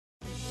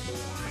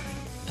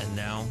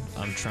Now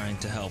I'm trying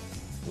to help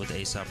with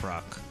Aesop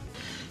Rock.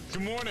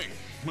 Good morning.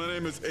 My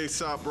name is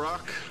Aesop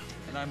Rock.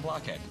 And I'm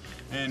Blockhead.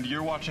 And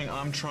you're watching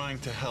I'm Trying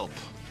to Help.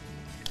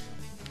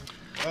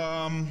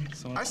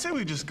 I say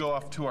we just go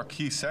off to our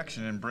key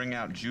section and bring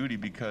out Judy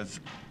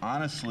because,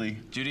 honestly...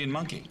 Judy and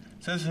Monkey.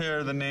 Says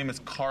here the name is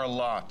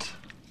Carlotte.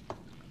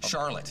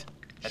 Charlotte.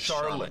 That's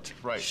Charlotte,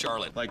 right.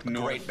 Charlotte, like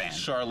great band.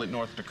 Charlotte,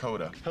 North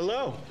Dakota.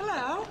 Hello.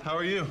 Hello. How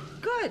are you?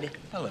 Good.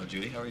 Hello,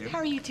 Judy. How are you? How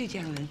are you two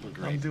gentlemen?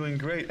 I'm doing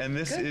great. And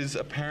this Good. is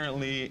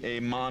apparently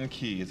a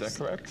monkey. Is that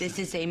correct? This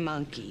is a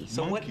monkey.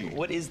 So Monkey.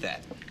 what is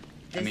that?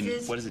 This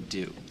is- what does it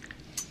do?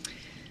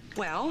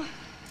 Well,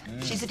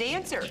 she's a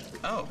dancer.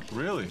 Oh,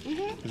 Really?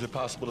 Mm-hmm. Is it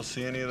possible to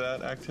see any of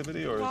that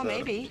activity, or Well, is that...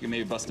 maybe. you can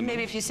maybe bust a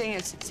Maybe move. if you sing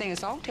a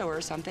song to her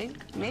or something.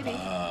 Maybe.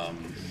 I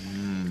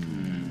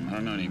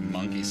don't know any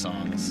monkey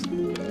songs.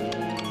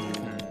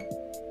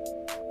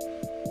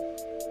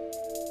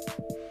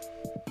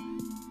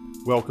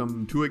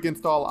 Welcome to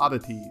Against All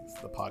Oddities,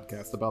 the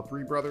podcast about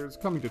three brothers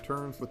coming to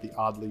terms with the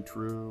oddly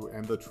true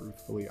and the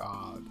truthfully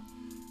odd.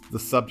 The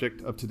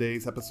subject of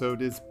today's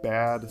episode is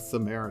Bad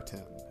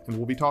Samaritan, and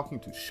we'll be talking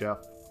to chef,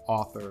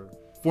 author,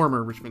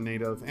 former Richmond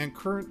native, and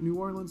current New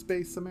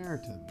Orleans-based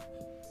Samaritan,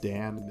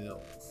 Dan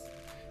Mills.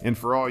 And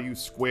for all you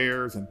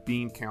squares and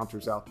bean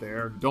counters out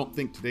there who don't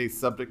think today's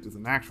subject is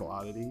an actual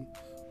oddity,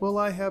 well,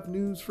 I have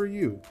news for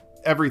you.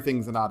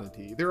 Everything's an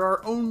oddity. There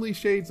are only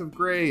shades of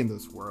gray in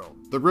this world.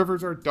 The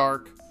rivers are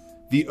dark,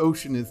 the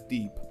ocean is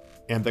deep,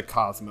 and the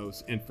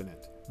cosmos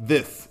infinite.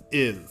 This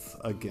is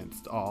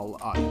Against All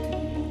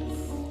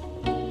Oddities.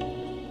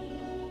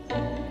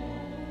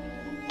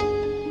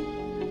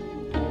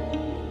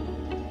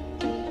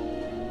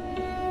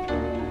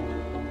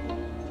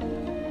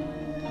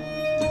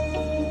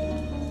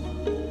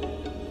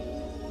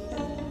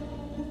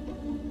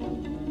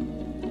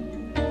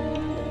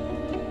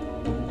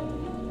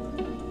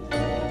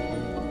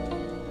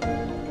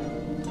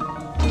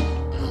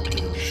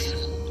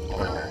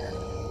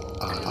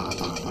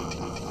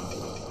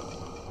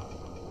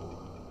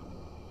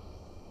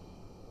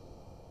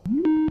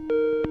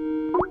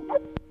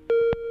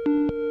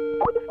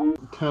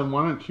 Ken,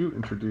 why don't you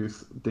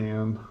introduce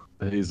Dan?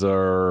 He's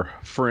our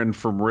friend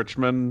from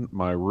Richmond,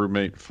 my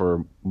roommate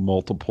for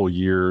multiple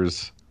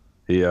years.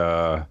 He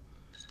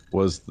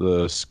was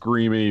the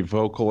screamy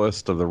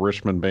vocalist of the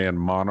Richmond band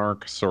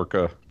Monarch,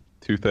 circa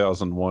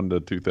 2001 to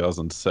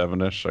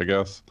 2007-ish, I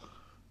guess.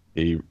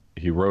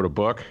 He wrote a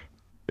book.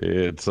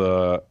 It's,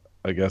 I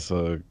guess,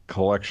 a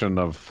collection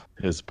of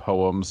his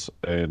poems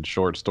and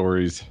short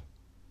stories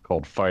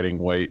called Fighting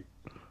Weight.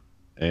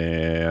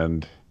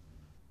 And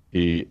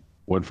he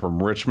went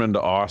from Richmond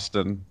to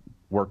Austin,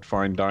 worked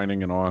fine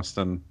dining in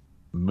Austin,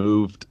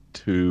 moved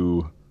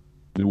to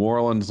New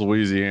Orleans,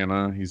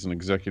 Louisiana. He's an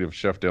executive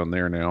chef down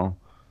there now.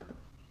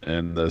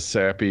 And the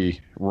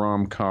sappy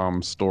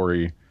rom-com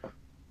story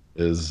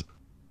is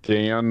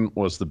Dan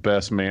was the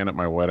best man at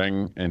my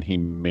wedding, and he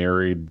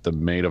married the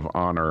maid of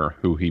honor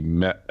who he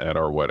met at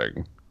our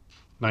wedding.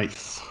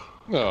 Nice.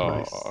 Oh.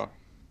 Nice.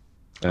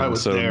 And I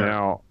was so there.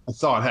 now I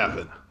saw it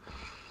happen.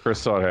 Chris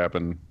saw it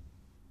happen.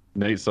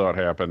 Nate saw it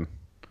happen.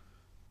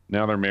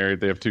 Now they're married.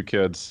 They have 2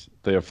 kids.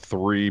 They have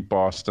 3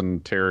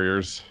 Boston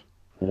Terriers.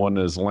 One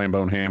is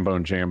Lambone,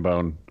 Hambone,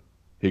 Jambone.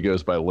 He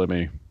goes by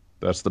Lemmy.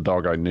 That's the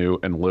dog I knew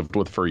and lived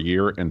with for a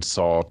year and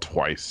saw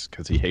twice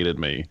because he hated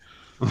me.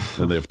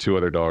 And they have 2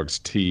 other dogs,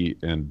 T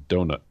and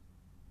Donut.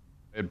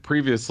 I had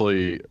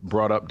previously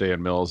brought up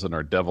Dan Mills in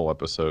our Devil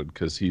episode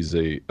because he's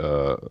a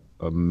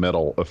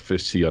metal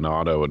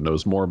aficionado and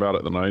knows more about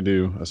it than I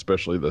do,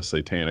 especially the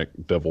satanic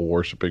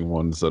devil-worshipping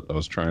ones that I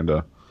was trying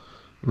to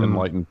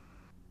enlighten.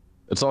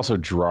 It's also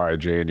dry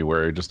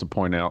January, just to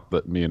point out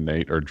that me and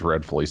Nate are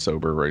dreadfully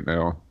sober right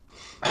now.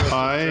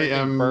 I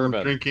am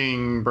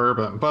drinking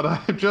bourbon, but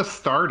I just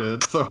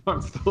started, so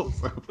I'm still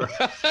sober.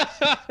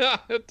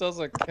 It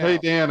doesn't count. Hey,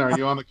 Dan, are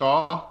you on the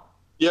call?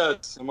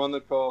 Yes, I'm on the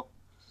call.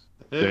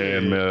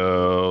 Dan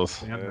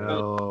Mills. Dan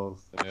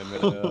Mills. Dan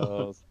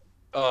Mills.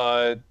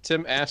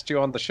 Tim asked you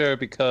on the show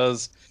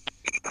because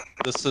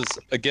this is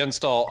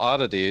Against All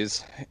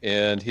Oddities,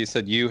 and he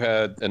said you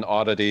had an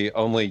oddity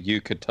only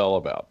you could tell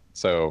about.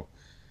 So,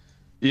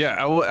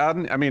 Yeah,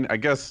 I mean, I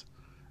guess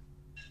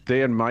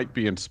Dan might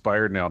be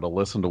inspired now to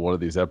listen to one of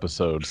these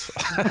episodes.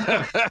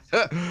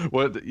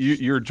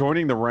 You're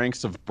joining the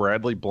ranks of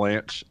Bradley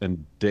Blanche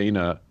and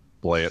Dana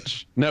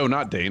Blanche. No,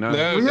 not Dana.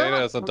 no, We Dana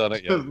hasn't done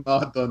it yet. Has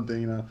not done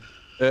Dana.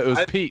 It was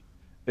Pete.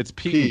 It's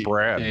Pete and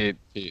Brad.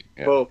 Yeah.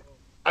 Well,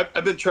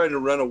 I've been trying to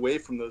run away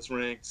from those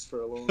ranks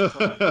for a long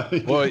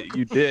time. Well,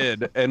 you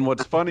did. And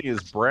what's funny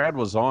is Brad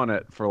was on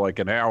it for like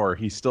an hour.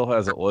 He still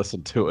hasn't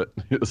listened to it.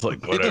 It was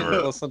like, He didn't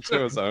whatever. listen to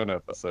his own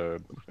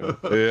episode.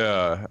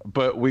 Yeah.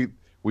 But we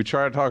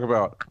try to talk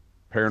about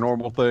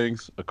paranormal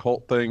things,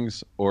 occult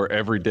things, or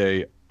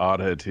everyday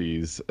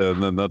oddities.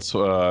 And then that's,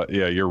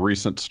 your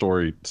recent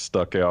story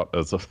stuck out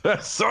as a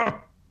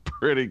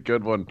pretty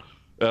good one.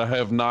 I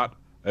have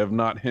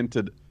not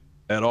hinted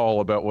at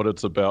all about what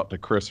it's about to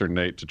Chris or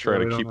Nate to try Yeah,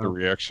 we to don't keep know. the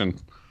reaction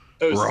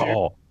Oh,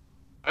 raw.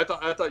 I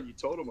thought you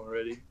told him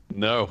already.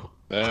 No.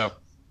 Yeah.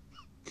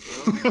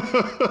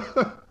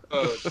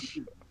 Oh,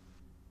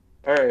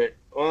 all right.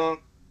 Well,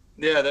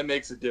 yeah, that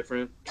makes it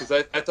different because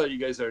I thought you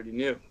guys already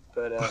knew.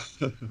 But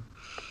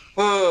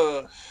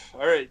all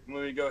right,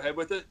 want me to go ahead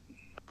with it?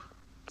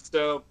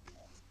 So,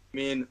 I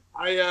mean,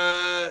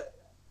 I've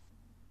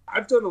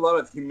done a lot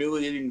of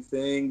humiliating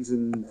things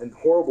and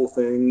horrible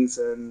things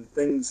and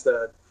things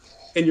that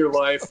in your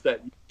life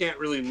that you can't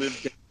really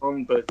live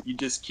down, but you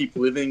just keep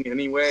living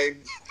anyway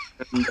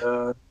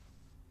and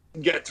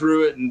get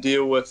through it and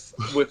deal with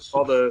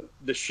all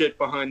the shit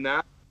behind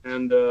that.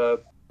 And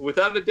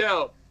without a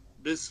doubt,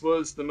 this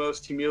was the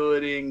most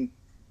humiliating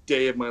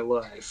day of my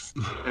life.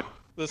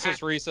 This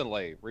is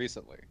recently.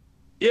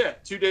 Yeah,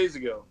 2 days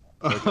ago.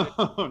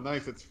 Oh,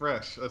 nice. It's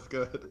fresh. That's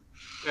good.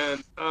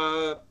 And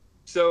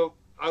so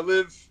I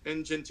live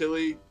in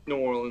Gentilly, New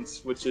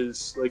Orleans, which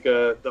is like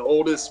the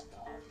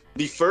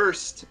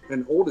first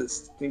and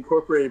oldest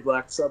incorporated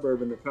black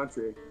suburb in the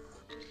country.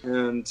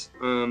 And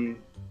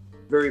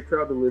very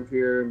proud to live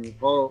here. And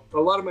a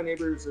lot of my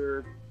neighbors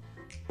are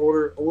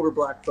older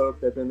black folk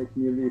that have been in the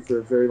community for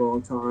a very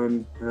long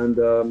time. And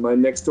my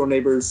next door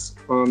neighbors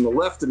on the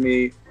left of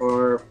me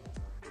are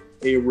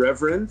a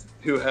reverend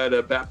who had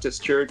a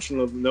Baptist church in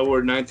the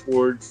Lower Ninth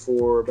Ward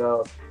for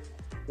about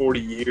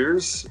 40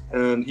 years,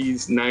 and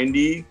he's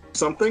 90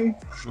 something,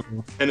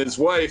 and his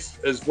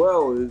wife as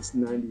well is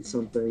 90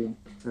 something,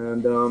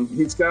 and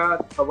he's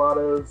got a lot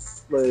of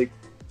like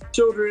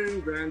children,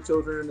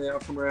 grandchildren. They all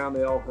come around,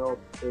 they all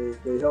help,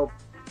 they help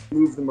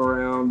move them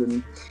around,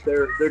 and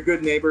they're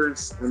good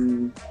neighbors,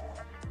 and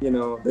you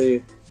know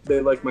they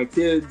like my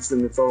kids,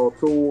 and it's all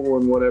cool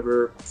and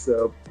whatever.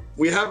 So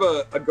we have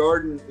a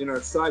garden in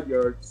our side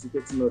yard to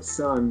get the most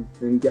sun,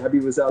 and Gabby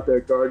was out there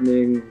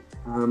gardening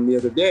the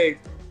other day,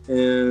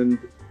 and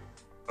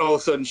all of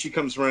a sudden she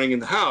comes running in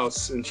the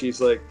house, and she's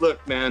like,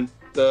 look, man,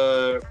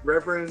 the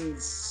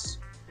Reverend's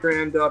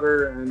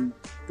granddaughter and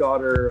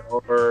daughter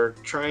are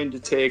trying to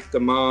take the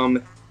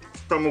mom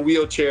from a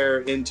wheelchair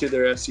into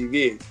their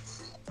SUV.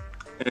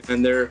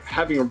 And they're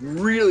having a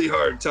really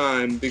hard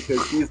time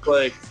because she's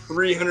like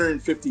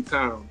 350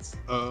 pounds.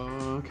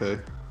 Oh, okay.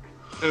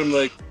 And I'm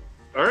like,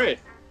 all right,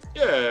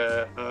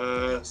 yeah,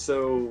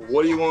 so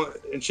what do you want?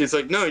 And she's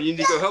like, no, you need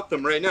to go help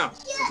them right now.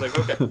 I was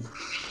like, okay.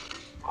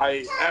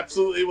 I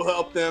absolutely will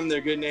help them. They're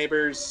good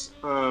neighbors.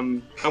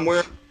 I'm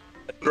wearing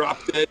a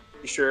Drop Dead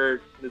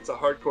shirt. It's a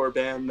hardcore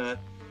band that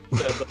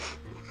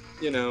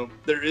you know,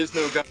 there is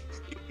no God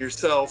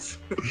yourself.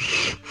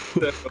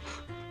 So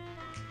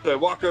I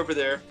walk over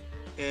there,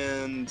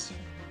 and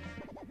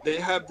they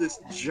have this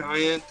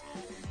giant,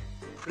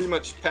 pretty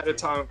much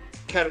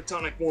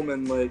catatonic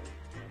woman, like,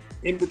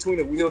 in between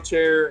a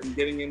wheelchair and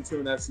getting into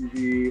an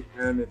SUV,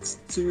 and it's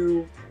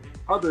two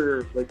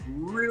other, like,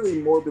 really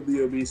morbidly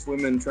obese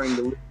women trying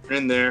to live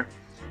in there.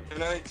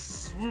 And I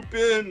swoop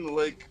in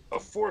like a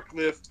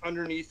forklift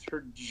underneath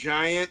her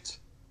giant,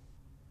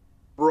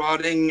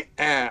 rotting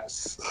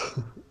ass.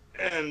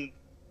 And,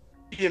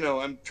 you know,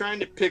 I'm trying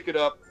to pick it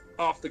up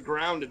off the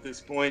ground at this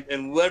point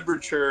and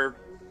leverage her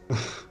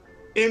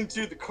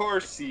into the car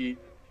seat.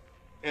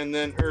 And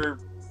then her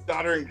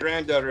daughter and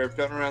granddaughter have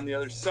gone around the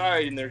other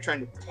side, and they're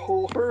trying to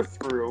pull her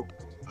through,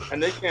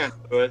 and they can't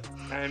do it.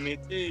 I mean,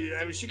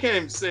 she can't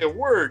even say a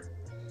word.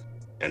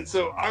 And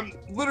so I'm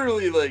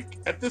literally like,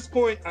 at this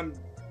point, I'm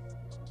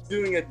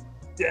doing a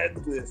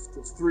deadlift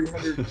of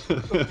 300.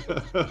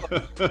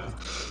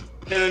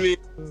 And I mean,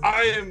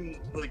 I am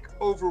like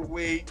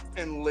overweight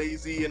and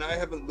lazy, and I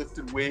haven't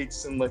lifted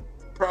weights in like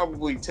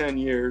probably 10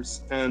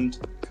 years, and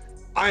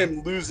I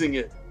am losing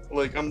it.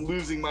 Like, I'm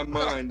losing my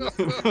mind.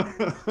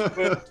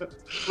 But,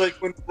 like,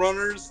 when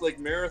runners, like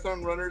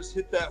marathon runners,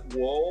 hit that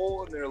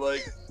wall and they're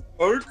like,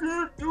 I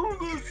can't do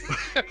this.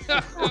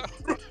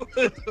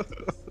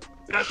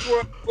 That's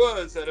where I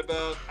was at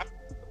about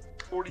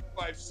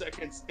 45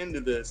 seconds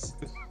into this.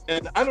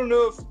 And I don't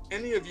know if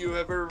any of you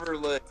have ever,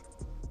 like,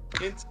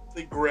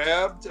 instantly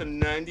grabbed a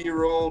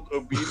 90-year-old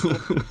obese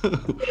woman,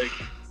 like,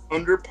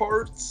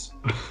 underparts,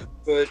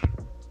 but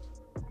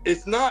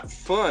it's not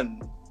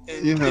fun.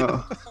 And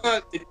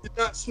it did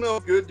not smell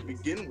good to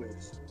begin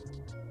with.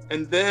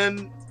 And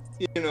then,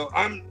 you know,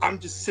 I'm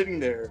just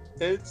sitting there.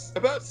 And it's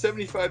about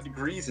 75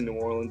 degrees in New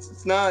Orleans.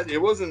 It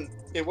wasn't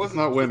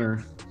not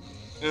winter.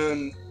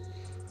 And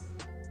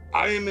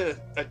I am in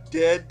a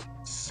dead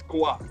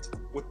squat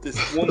with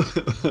this woman,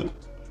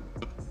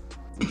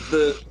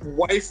 the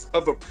wife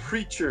of a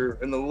preacher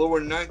in the Lower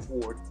Ninth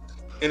Ward.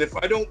 And if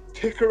I don't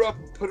pick her up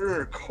and put her in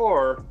her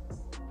car,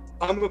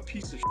 I'm a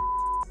piece of shit.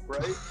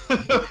 Right? I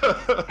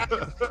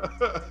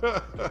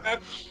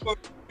have to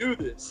do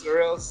this, or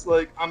else,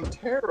 like, I'm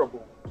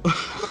terrible.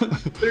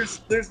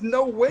 There's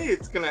no way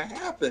it's gonna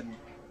happen,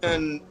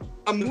 and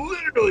I'm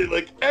literally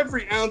like,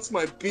 every ounce of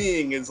my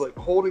being is like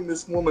holding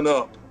this woman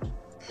up,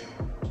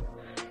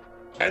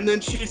 and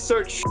then she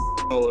starts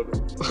all over.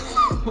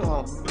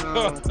 Oh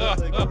no!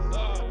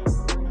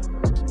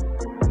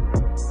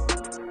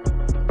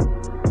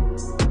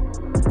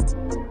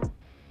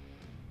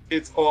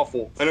 It's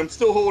awful, and I'm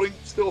still holding.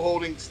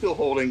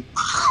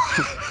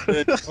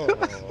 And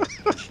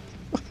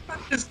I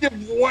just give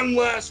one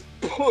last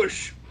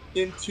push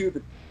into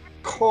the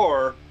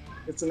car.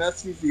 It's an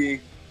SUV.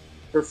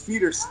 Her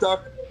feet are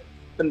stuck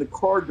in the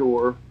car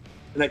door,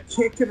 and I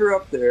can't get her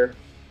up there.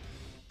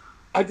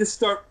 I just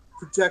start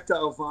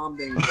projectile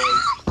vomiting. Like,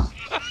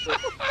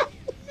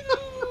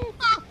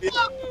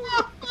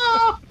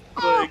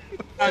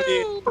 I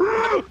mean,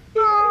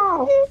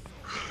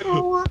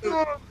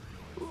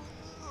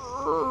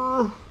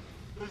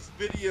 there's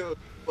video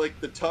like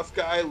the tough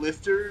guy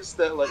lifters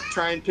that like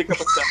try and pick up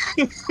a sack.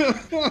 In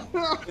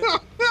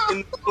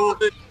the middle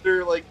of it,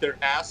 their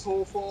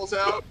asshole falls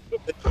out.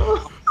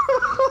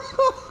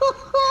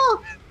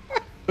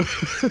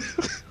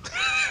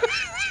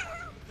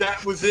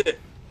 That was it.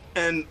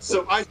 And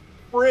so I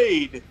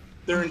sprayed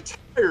their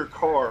entire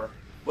car.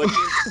 Like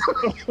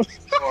the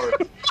entire car.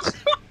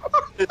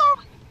 It's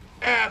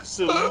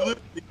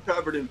absolutely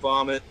covered in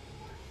vomit.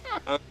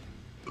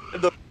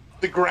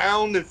 The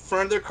ground in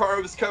front of their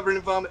car was covered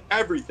in vomit.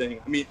 Everything.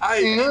 I mean,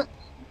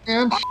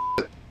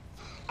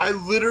 I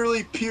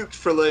literally puked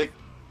for like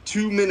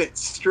 2 minutes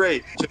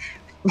straight.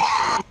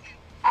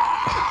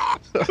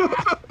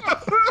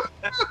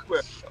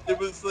 Everywhere. It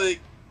was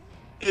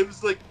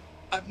like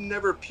I've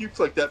never puked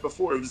like that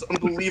before. It was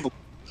unbelievable.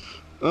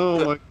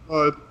 Oh my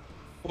god.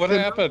 What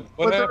happened?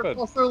 What happened?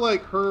 Also,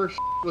 like, her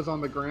was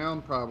on the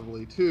ground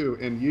probably too,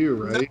 and you,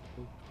 right?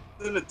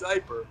 In a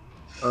diaper.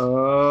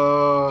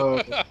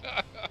 Oh.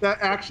 That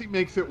actually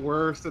makes it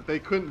worse that they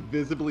couldn't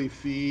visibly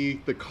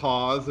see the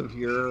cause of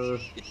your.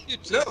 You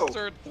just No.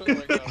 started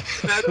throwing up.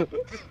 Imagine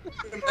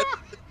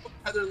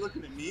how they're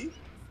looking at me.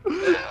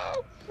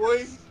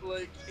 Boy,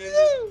 like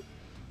in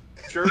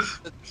church,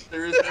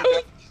 there is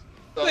no.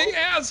 They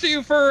asked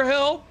you for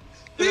help.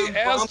 They I'm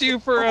asked you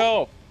for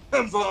help.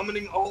 I'm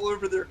vomiting all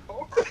over their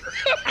car. You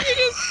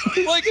just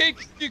like, hey,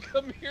 can you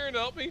come here and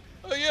help me?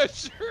 Oh yeah,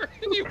 sure.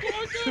 And you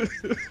walk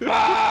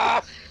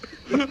up,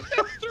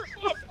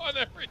 throw up on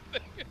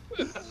everything.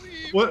 And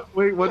leave. What?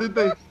 Wait, what did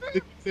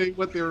you say?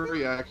 What their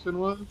reaction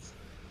was?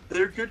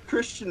 They're good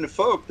Christian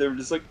folk. They were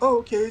just like, "Oh,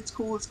 okay, it's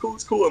cool, it's cool,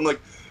 it's cool." I'm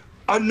like,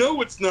 "I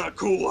know it's not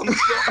cool. I'm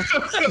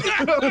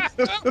sorry."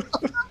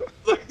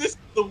 Like, this is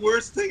the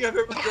worst thing I've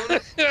ever done.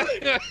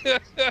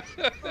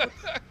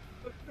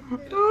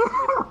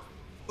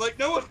 Like,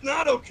 no, it's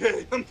not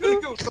okay. I'm gonna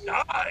go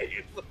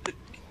die.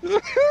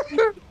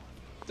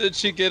 Did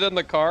she get in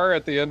the car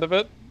at the end of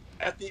it?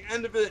 At the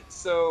end of it,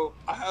 so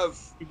I have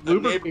a neighbor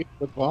Lubricate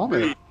the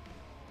vomit.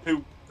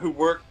 who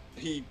worked.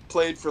 He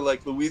played for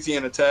like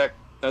Louisiana Tech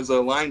as a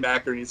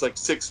linebacker, and he's like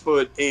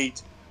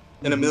 6'8"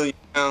 and 1,000,000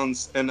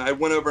 pounds. And I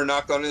went over and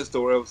knocked on his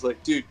door. I was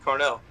like, "Dude,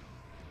 Carnell,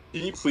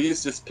 can you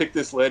please just pick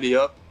this lady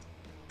up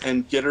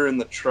and get her in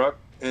the truck?"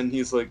 And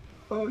he's like,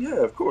 "Oh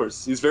yeah, of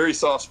course." He's very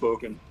soft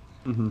spoken.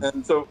 Mhm.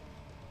 And so,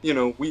 you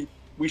know, we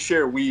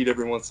share weed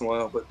every once in a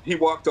while, but he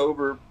walked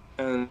over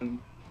and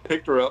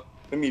picked her up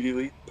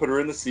immediately, put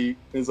her in the seat,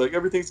 and he's like,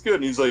 "Everything's good."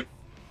 And he's like,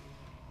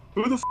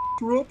 "Who the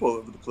threw up all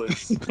over the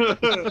place?"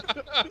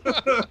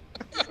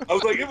 I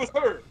was like, "It was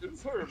her. It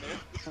was her, man."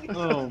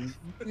 Oh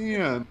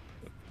man.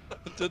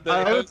 Did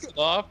they hose it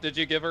off? Did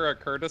you give her a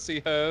courtesy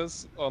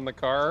hose on the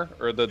car,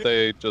 or did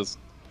they just?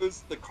 I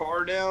hosed the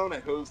car down. I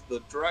hosed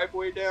the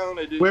driveway down.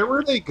 I did. Where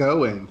were they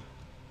going?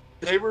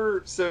 They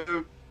were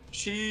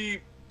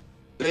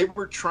they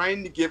were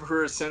trying to give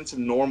her a sense of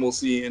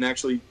normalcy and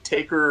actually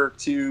take her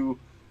to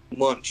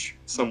lunch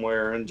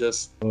somewhere and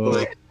just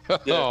like.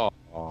 Yeah.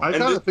 Oh, I And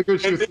kind of this- figured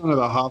she and was this- going to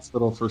the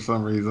hospital for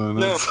some reason.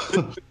 No,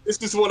 That's-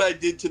 this is what I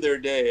did to their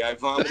day. I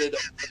vomited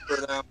for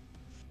them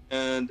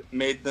and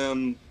made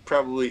them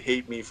probably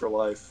hate me for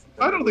life.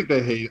 I don't think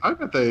they hate. I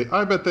bet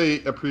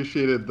they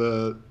appreciated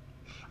the.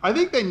 I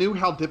think they knew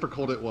how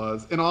difficult it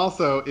was, and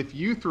also if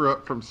you threw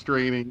up from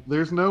straining,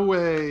 there's no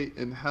way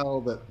in hell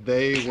that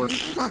they were.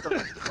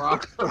 I'm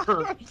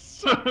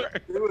sorry.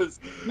 It was.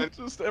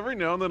 Just every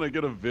now and then I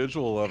get a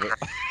visual of it.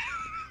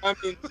 I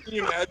mean, can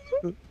you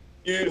imagine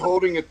you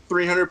holding a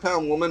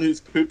 300-pound woman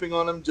who's pooping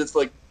on him, just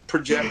like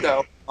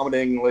projectile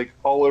vomiting like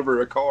all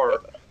over a car?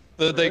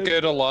 did they go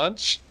to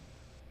lunch?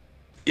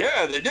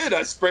 Yeah, they did.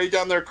 I sprayed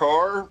down their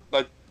car.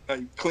 I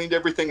cleaned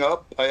everything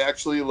up. I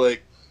actually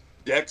like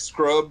deck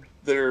scrubbed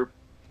their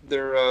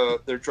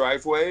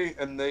driveway,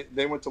 and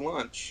they went to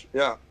lunch.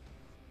 Yeah,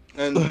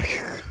 and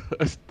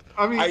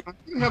I mean, I- I'm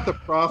gonna have to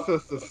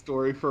process this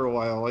story for a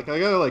while. Like, I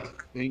gotta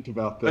like think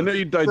about this. I know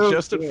you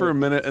digest So it for a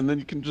minute, and then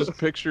you can just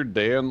picture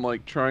Dan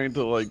like trying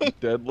to like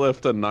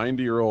deadlift a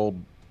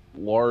 90-year-old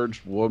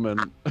large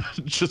woman,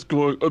 just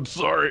going, "I'm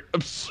sorry,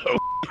 I'm so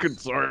fucking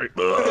sorry."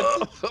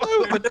 No,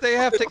 but they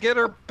have to get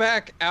her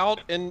back out,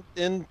 and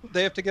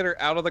they have to get her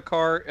out of the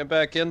car and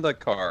back in the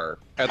car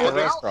at the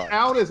restaurant.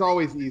 Out is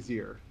always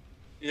easier.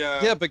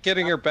 Yeah, but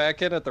getting her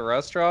back in at the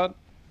restaurant.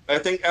 I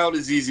think out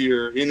is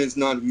easier. In is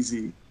not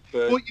easy.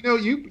 But Well, you know,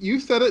 you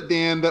said it,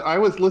 Dan, that I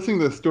was listening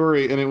to the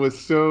story and it was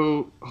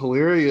so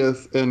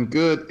hilarious and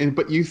good.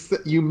 But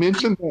you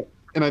mentioned that,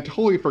 and I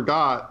totally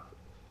forgot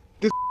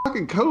this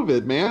fucking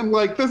COVID, man.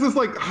 Like, this is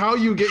like how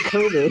you get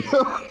COVID.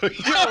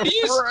 Yo,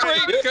 you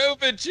straight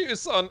COVID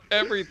juice on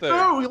everything.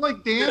 No,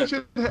 like Dan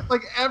should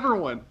like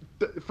everyone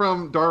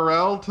from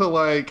Darrell to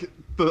like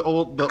the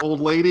old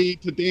lady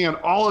to Dan.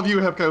 All of you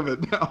have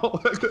COVID now.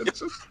 Like, it's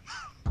just...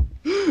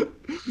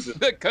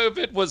 That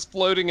COVID was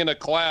floating in a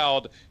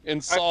cloud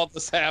and saw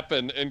this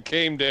happen and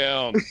came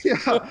down.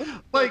 Yeah,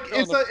 like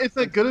it's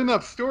a good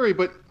enough story,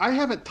 but I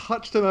haven't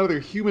touched another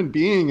human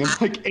being in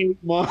like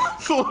 8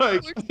 months.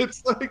 Like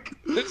it's like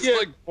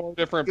 4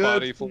 different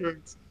body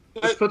fluids.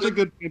 It's such a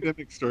good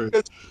pandemic story.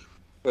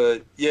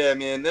 But yeah,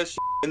 man, that shit.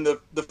 And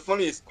the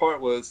funniest part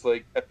was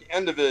like at the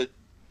end of it,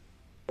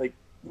 like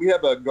we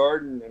have a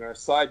garden in our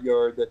side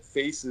yard that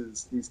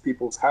faces these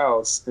people's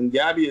house, and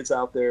Gabby is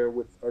out there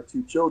with our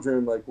 2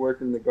 children, like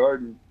working in the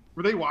garden.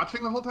 Were they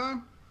watching the whole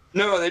time?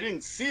 No, they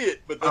didn't see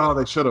it. But then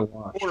they should have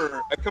watched.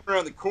 I come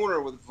around the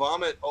corner with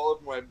vomit all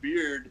over my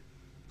beard,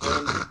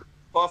 and I'm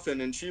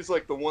puffing, and she's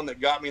like the one that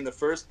got me in the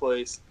first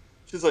place.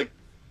 She's like,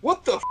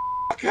 "What the f***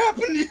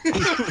 happened to you?"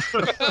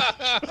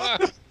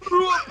 I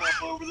threw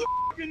up all over the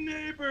fucking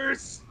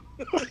neighbors.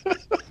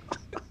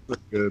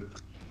 That's good.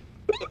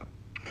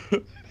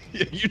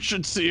 You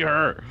should see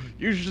her.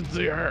 You should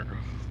see her.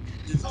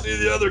 You see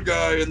the other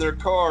guy in their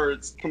car.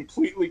 It's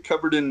completely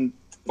covered in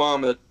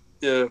vomit.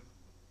 Yeah.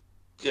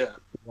 Yeah.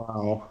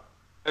 Wow.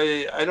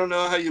 I don't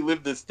know how you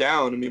live this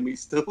down. I mean, we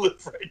still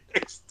live right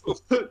next to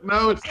it.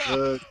 No, it's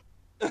good.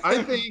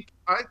 I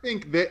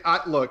think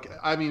that look.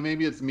 I mean,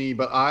 maybe it's me,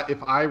 but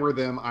if I were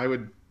them, I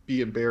would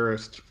be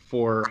embarrassed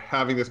for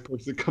having this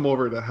person come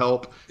over to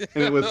help,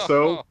 and it was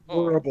so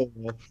horrible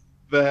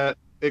that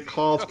it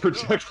caused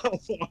projectile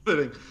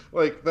vomiting.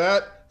 Like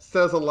that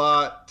says a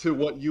lot to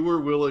what you were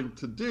willing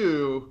to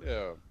do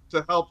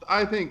to help.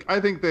 I think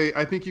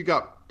you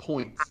got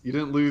points. You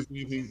didn't lose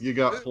anything. You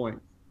got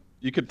points.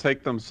 You could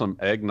take them some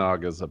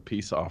eggnog as a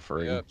peace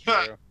offering. Yeah,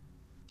 true.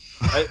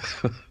 I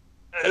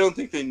don't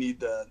think they need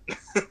that.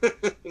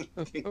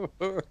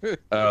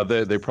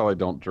 They probably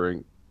don't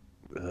drink.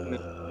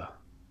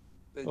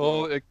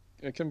 Well, it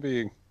can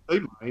be. They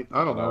might.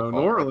 I don't know. New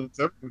Orleans,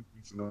 everyone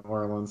drinks in New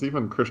Orleans.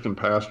 Even Christian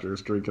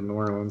pastors drink in New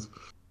Orleans.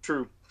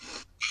 True.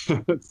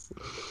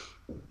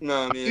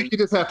 No, I I mean, think you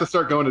just have to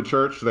start going to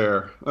church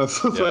there.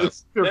 That's like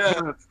your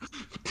parents.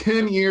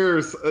 10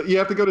 years. You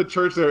have to go to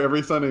church there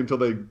every Sunday until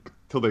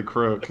they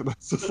croak.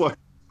 That's just like.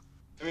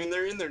 I mean,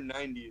 they're in their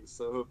 90s,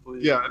 so hopefully.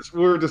 Yeah,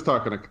 we're just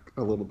talking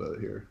a little bit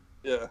here.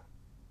 Yeah,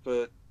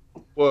 but.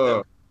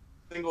 Whoa.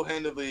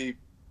 Single-handedly.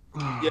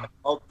 Yeah,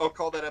 I'll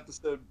call that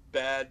episode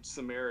 "Bad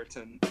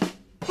Samaritan."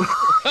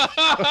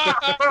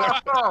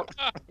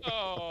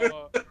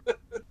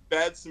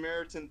 Bad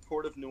Samaritan,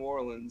 Port of New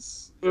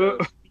Orleans.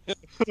 Hold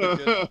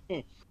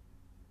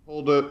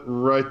it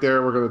right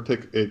there. We're going to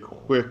take a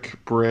quick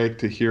break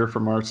to hear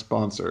from our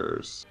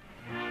sponsors.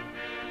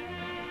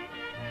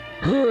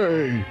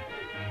 Hey,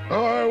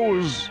 I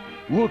was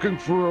looking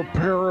for a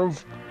pair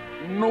of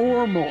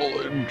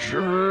normal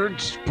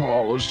insurance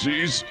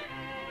policies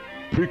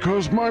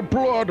because my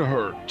blood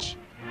hurts.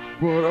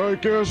 But I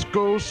guess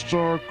ghosts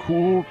are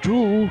cool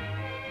too.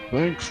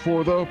 Thanks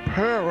for the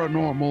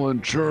paranormal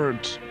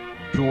insurance,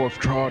 Dwarf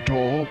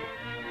Trottle.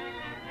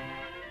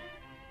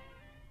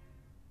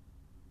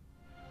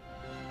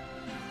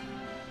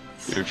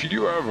 If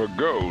you have a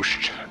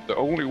ghost, the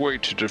only way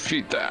to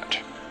defeat that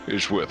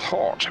is with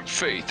heart,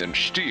 faith, and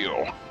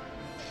steel.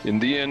 In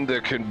the end,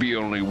 there can be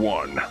only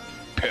one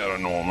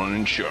paranormal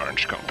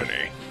insurance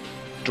company.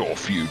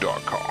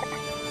 Dolphu.com.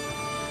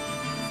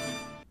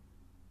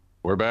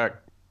 We're back.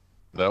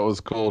 That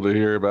was cool to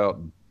hear about.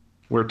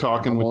 We're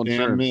talking with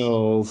Dan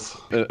Mills.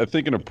 I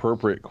think an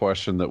appropriate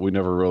question that we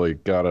never really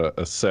got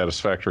a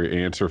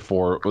satisfactory answer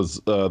for was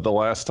the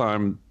last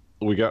time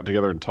we got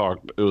together and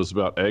talked, it was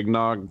about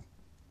eggnog,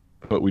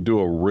 but we do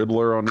a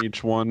Riddler on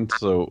each one.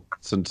 So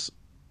since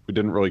we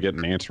didn't really get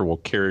an answer, we'll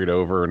carry it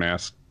over and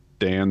ask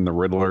Dan the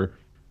Riddler,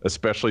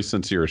 especially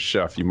since you're a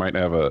chef. You might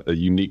have a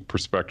unique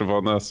perspective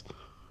on this.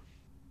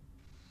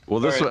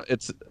 Well, this one,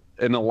 it's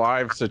in a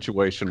live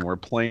situation where a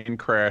plane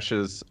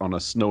crashes on a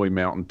snowy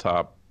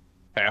mountaintop.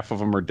 Half of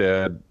them are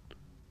dead,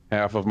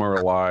 half of them are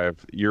alive.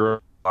 You're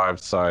on the live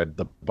side,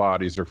 the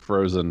bodies are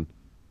frozen.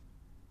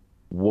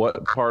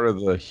 What part of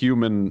the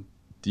human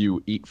do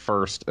you eat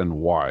first and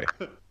why?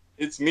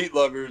 It's meat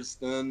lovers,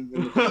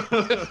 then.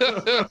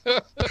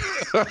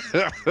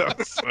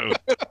 So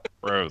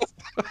gross.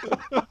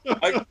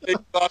 I can take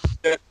off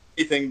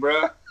anything,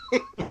 bro.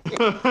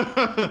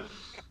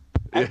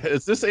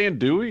 Is this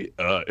Andrewy?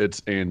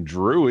 It's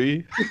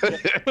Andrewy.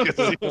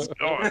 He's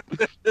gone.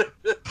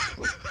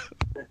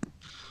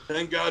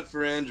 Thank God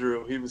for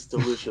Andrew. He was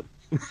delicious.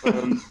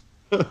 I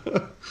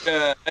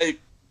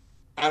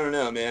don't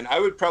know, man. I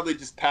would probably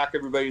just pack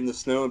everybody in the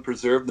snow and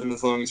preserve them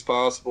as long as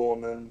possible,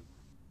 and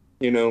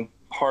then,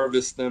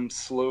 harvest them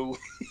slowly.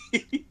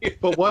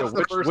 But what's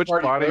the first which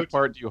body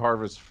part do you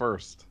harvest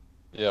first?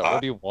 Yeah,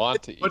 what do you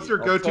want to eat? What's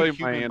your I'll tell go-to you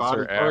my human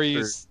answer body? Or are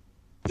you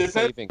Depends-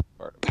 saving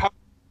part?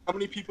 How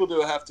many people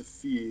do I have to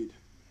feed?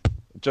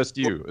 Just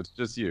you. It's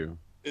just you.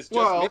 It's just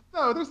Well, me.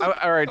 no, there's All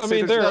like, right. I so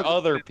mean, there's there are no-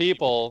 other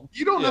people.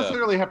 you don't Yeah.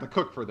 necessarily have to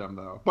cook for them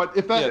though. But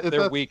if Yeah, that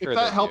they're if weaker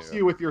that than helps you.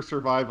 you with your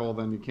survival,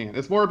 then you can.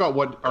 It's more about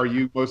what are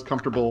you most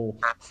comfortable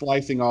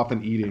slicing off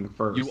and eating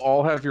first. You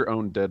all have your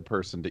own dead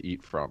person to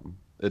eat from.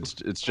 It's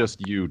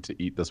just you to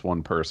eat this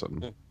one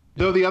person.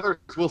 Though the others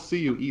will see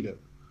you eat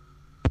it.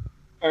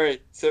 All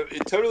right, so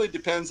it totally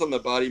depends on the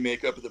body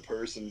makeup of the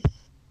person.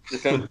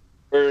 Depends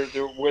where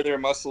their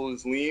muscle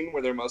is lean,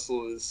 where their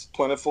muscle is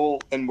plentiful,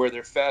 and where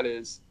their fat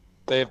is.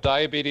 They have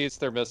diabetes.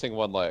 They're missing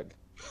one leg.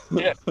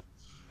 Yeah.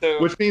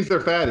 So Which means they're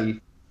fatty.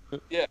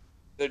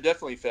 they're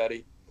definitely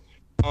fatty.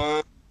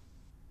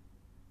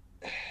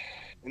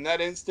 In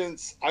that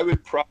instance, I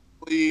would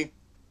probably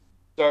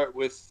start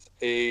with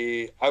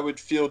I would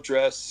field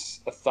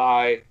dress a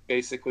thigh,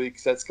 basically,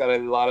 because that's got a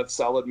lot of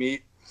solid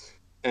meat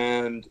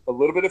and a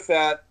little bit of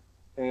fat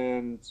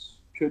and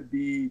could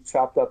be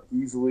chopped up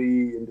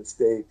easily into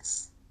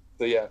steaks.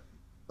 So, yeah.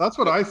 That's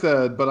what I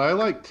said, but I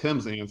like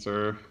Tim's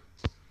answer.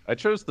 I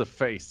chose the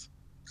face,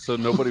 so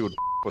nobody would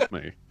with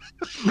me.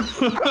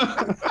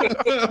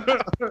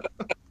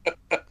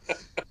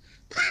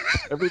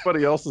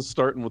 Everybody else is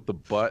starting with the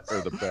butt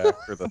or the back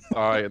or the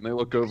thigh, and they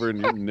look over and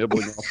you're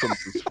nibbling off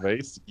someone's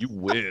face. You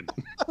win.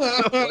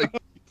 Like,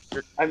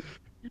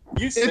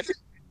 You said,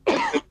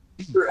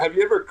 have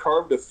you ever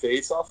carved a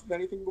face off of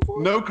anything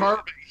before? No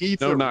carving. He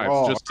eats no it knives,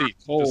 raw. just teeth.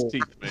 Whole. Just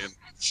teeth, man.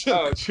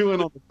 Oh.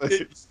 Chewing on the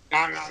face.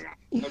 Okay.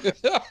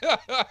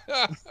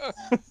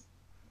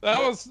 That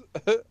was.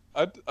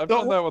 I've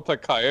done that with a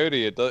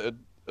coyote.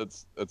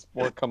 It's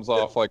more comes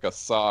off like a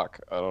sock.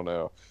 I don't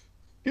know.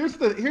 Here's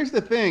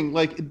the thing.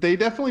 Like, they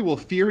definitely will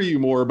fear you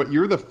more, but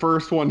you're the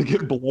first one to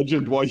get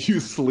bludgeoned while you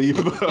sleep.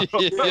 Though.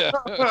 Yeah.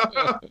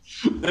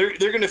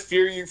 They're gonna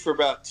fear you for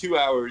about 2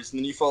 hours, and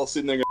then you fall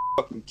asleep, and they're gonna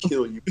fucking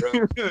kill you,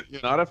 bro.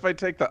 Not if I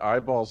take the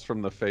eyeballs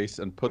from the face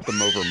and put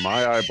them over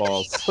my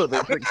eyeballs so they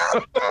think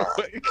I'm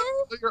awake.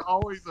 So you're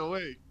always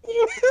awake.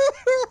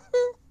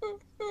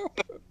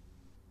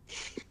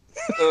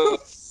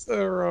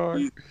 So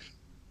wrong.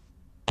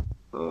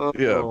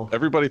 Yeah,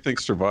 everybody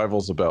thinks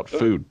survival's about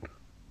food.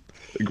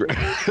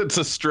 It's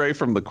a stray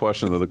from the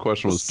question, though. The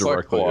question was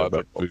directly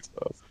about food.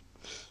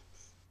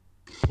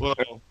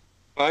 Well,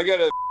 I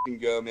gotta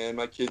go, man.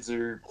 My kids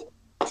are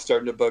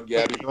starting to bug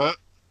Gabby.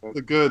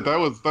 good. That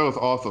was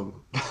awesome.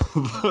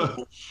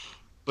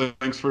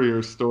 Thanks for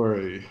your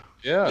story.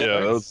 Yeah. Yeah,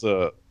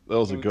 that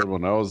was a good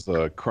one. I was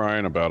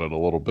crying about it a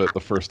little bit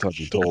the first time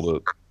you told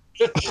it.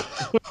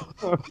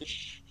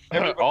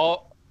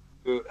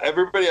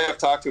 Everybody I've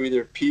talked to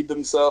either peed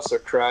themselves or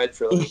cried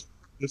for like.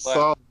 It's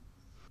solid.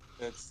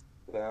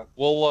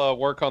 We'll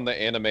work on the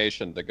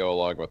animation to go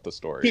along with the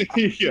story.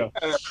 Yeah.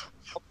 I'll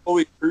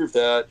fully prove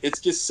that.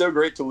 It's just so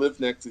great to live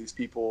next to these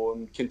people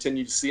and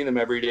continue to see them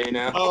every day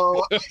now.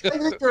 Oh,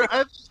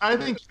 I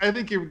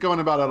think you're going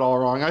about it all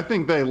wrong. I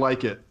think they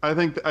like it. I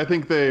think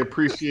they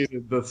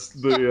appreciated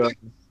the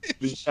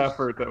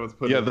effort that was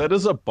put in. Yeah, that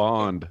is a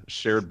bond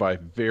shared by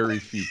very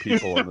few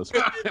people on this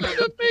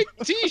planet. Make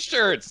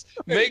T-shirts.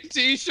 Make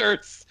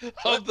T-shirts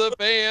of the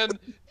band.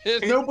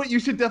 No, but you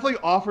should definitely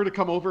offer to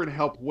come over and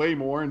help way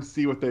more and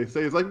see what they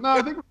say. It's like, no,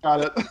 I think we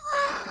got it.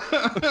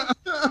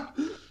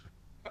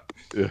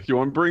 Yeah, you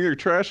want to bring your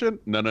trash in?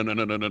 No.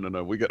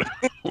 We got it.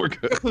 We're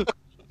good.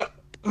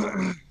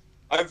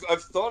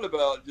 I've thought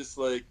about just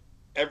like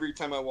every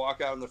time I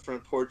walk out on the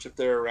front porch, if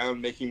they're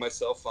around, making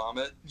myself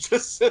vomit.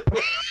 Just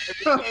every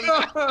time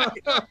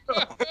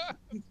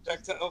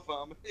projectile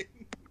vomiting.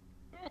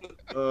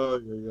 Oh,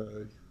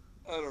 yeah.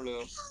 I don't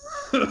know.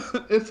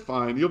 It's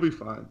fine. You'll be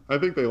fine. I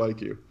think they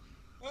like you.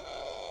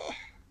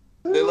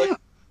 They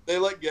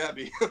like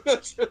Gabby. I'm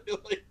not sure they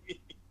like me.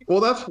 Well,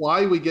 that's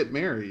why we get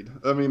married.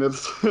 I mean,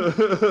 it's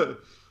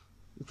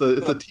it's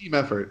a team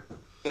effort.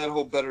 That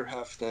whole better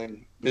half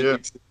thing. Yeah.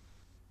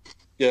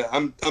 Yeah,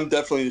 I'm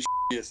definitely the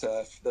shittiest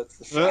half. That's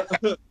the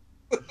fact.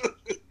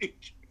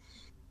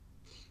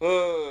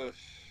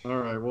 All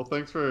right. Well,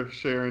 thanks for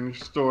sharing your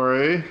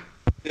story.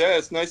 Yeah,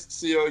 it's nice to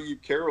see all you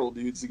Carol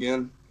dudes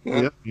again.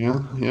 Yeah,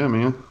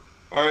 man.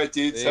 All right,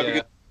 dudes. Have a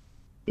good.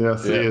 Yeah,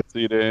 see you.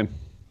 See you, Dan.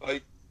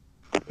 Bye.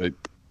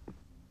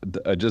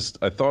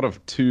 I thought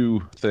of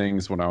two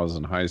things when I was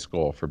in high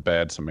school for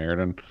Bad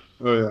Samaritan.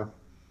 Oh yeah.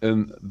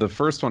 And the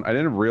first one, I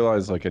didn't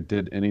realize like I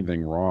did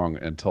anything wrong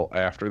until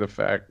after the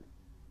fact.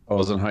 I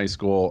was in high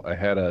school. I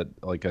had a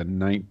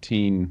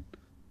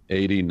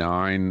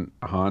 1989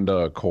 Honda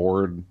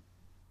Accord.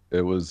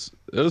 It was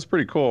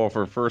pretty cool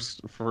for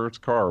first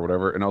car or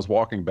whatever. And I was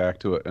walking back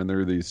to it, and there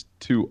were these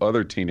two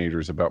other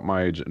teenagers about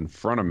my age in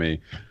front of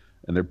me,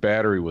 and their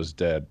battery was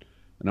dead.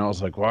 And I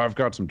was like, well, I've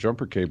got some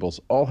jumper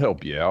cables. I'll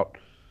help you out.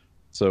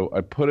 So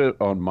I put it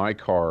on my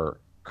car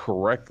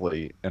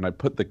correctly, and I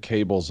put the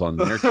cables on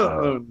their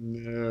car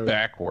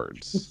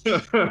backwards.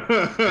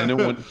 And it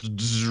went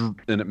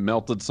and it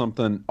melted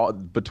something.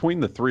 Between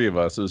the three of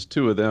us, it was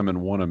two of them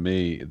and one of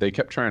me. They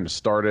kept trying to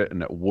start it,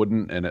 and it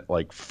wouldn't. And it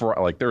like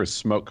there was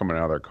smoke coming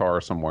out of their car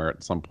somewhere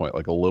at some point,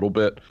 like a little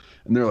bit.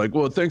 And they're like,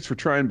 well, thanks for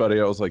trying, buddy.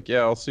 I was like,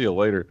 yeah, I'll see you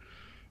later.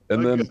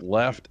 and then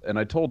left. And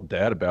I told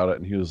Dad about it,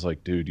 and he was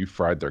like, "Dude, you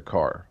fried their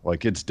car.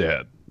 Like, it's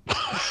dead."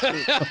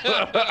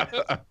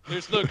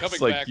 There's no coming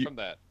like back from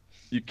that.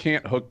 You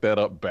can't hook that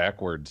up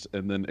backwards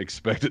and then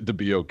expect it to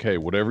be okay.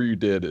 Whatever you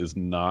did is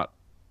not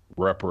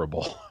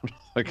reparable.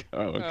 Like,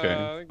 oh,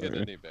 okay. Get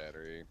a new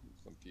battery.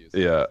 Some fuse.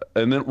 Yeah,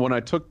 and then when I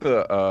took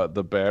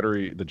the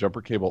battery, the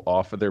jumper cable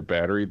off of their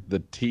battery, the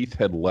teeth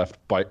had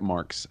left bite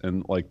marks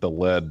in like the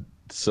lead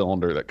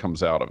cylinder that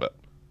comes out of it.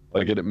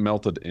 Like it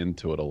melted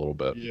into it a little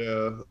bit.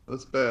 Yeah,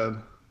 that's bad.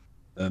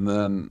 And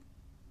then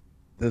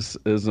this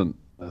isn't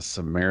a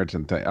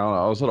Samaritan thing. I don't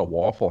know. I was at a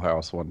Waffle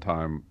House one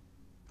time.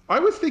 I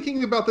was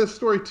thinking about this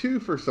story too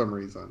for some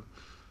reason.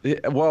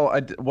 Yeah, well,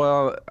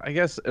 I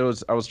guess it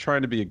was. I was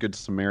trying to be a good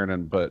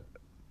Samaritan, but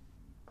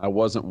I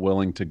wasn't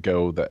willing to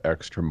go the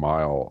extra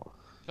mile.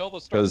 Tell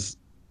the story. Because,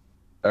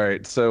 all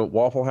right, so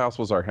Waffle House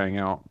was our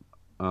hangout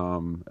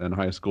in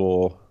high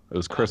school. It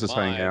was Chris's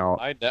hangout.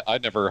 I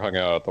never hung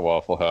out at the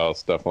Waffle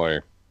House. Definitely.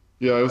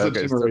 Yeah, it was a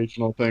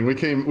generational thing.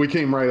 We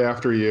came right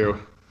after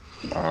you.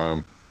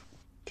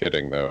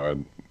 Kidding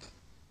though.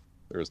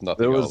 There was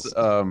nothing There else. was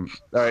all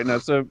right. Now,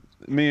 so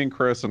me and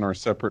Chris and our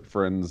separate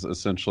friends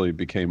essentially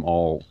became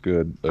all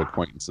good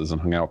acquaintances and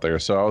hung out there.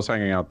 So I was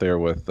hanging out there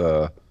with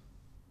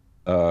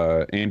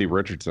Andy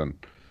Richardson,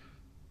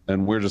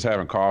 and we are just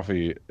having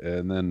coffee.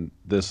 And then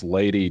this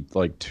lady,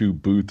 like 2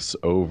 booths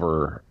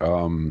over,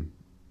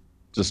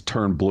 just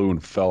turned blue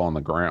and fell on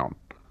the ground.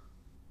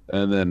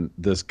 And then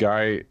this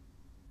guy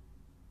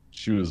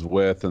she was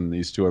with and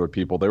these 2 other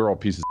people, they were all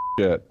pieces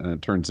of shit. And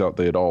it turns out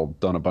they had all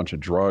done a bunch of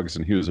drugs,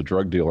 and he was a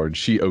drug dealer, and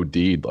she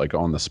OD'd like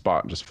on the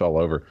spot and just fell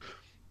over.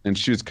 And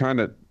she was kind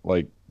of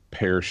like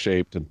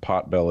pear-shaped and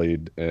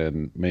pot-bellied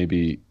and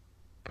maybe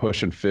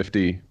pushing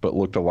 50, but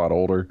looked a lot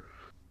older.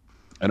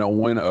 And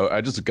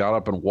I just got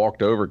up and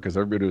walked over because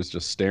everybody was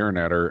just staring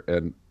at her,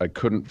 and I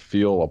couldn't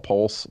feel a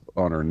pulse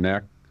on her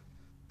neck.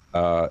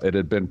 It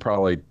had been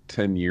probably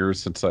 10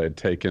 years since I had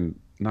taken,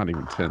 not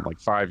even 10, like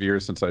 5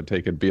 years since I had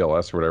taken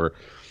BLS or whatever.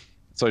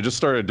 So I just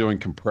started doing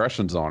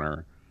compressions on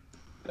her,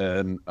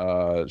 and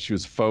she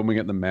was foaming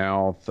at the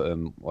mouth,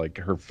 and like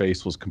her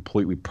face was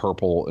completely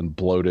purple and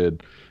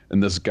bloated.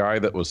 And this guy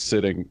that was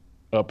sitting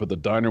up at the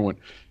diner went,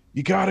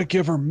 "You got to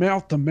give her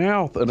mouth to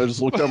mouth." And I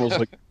just looked at him, I was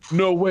like,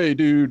 "No way,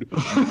 dude.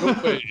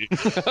 No way."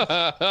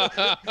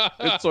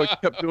 And so I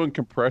kept doing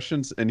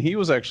compressions, and he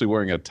was actually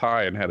wearing a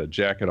tie and had a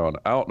jacket on.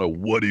 I don't know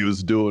what he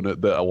was doing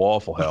at that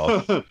Waffle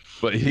House,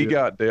 but he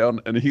got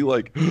down and he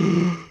like,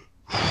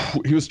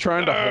 he was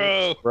trying to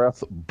hold his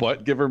breath,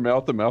 but give her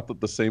mouth to mouth at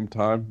the same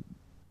time.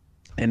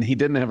 And he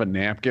didn't have a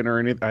napkin or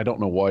anything. I don't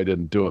know why he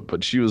didn't do it,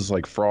 but she was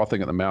like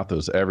frothing at the mouth. It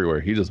was everywhere.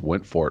 He just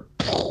went for it,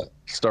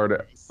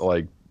 started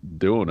like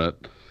doing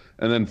it.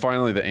 And then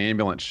finally the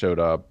ambulance showed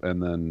up,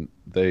 and then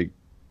they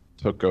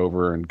took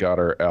over and got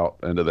her out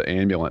into the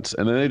ambulance.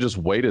 And then they just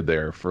waited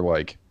there for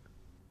like,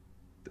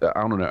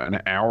 I don't know,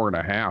 an hour and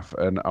a half.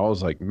 And I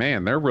was like,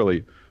 man, they're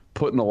really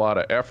putting a lot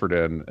of effort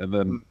in. And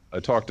then I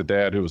talked to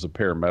Dad, who was a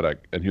paramedic,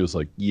 and he was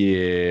like,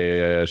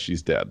 yeah,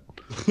 she's dead.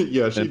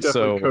 Yeah, she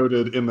definitely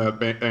coded in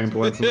that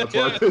ambulance. And that's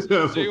why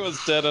she was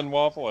dead in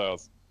Waffle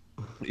House.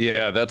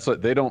 Yeah, that's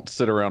what they don't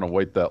sit around and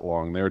wait that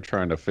long. They were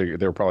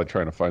probably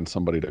trying to find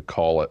somebody to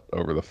call it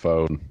over the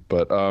phone.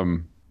 But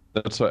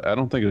that's what, I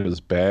don't think it was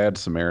bad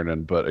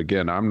Samaritan, but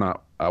again,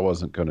 I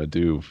wasn't going to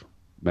do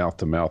mouth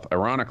to mouth.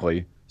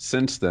 Ironically,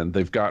 since then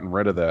they've gotten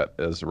rid of that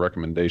as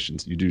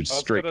recommendations. You do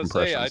straight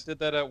compressions. I did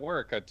that at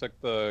work. I took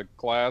the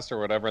class or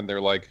whatever, and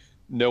they're like,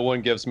 no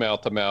one gives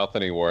mouth to mouth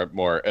anymore.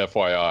 More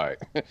FYI.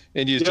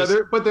 And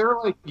they're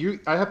like,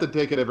 I have to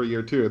take it every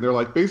year too. And they're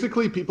like,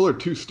 basically, people are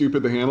too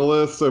stupid to handle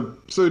this, so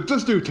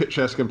just do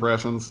chest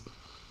compressions,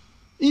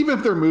 even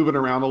if they're moving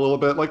around a little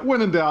bit. Like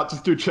when in doubt,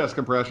 just do chest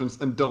compressions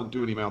and don't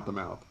do any mouth to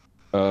mouth.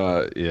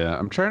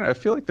 Yeah, I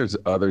feel like there's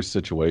other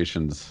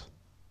situations.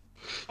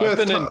 I've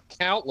been in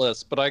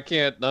countless, but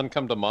none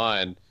come to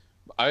mind.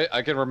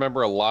 I can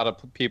remember a lot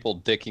of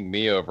people dicking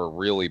me over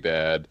really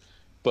bad,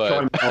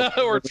 but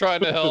we're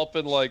trying to help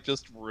and like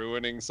just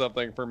ruining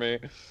something for me.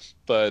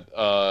 But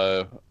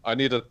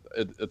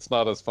it's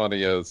not as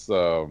funny as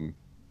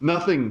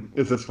nothing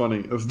is as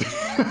funny as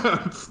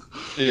dance.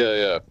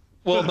 Yeah.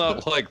 Well,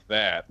 not like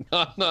that.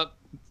 Not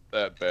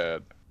that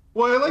bad.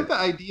 Well, I like the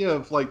idea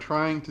of like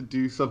trying to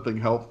do something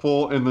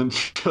helpful and then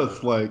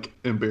just like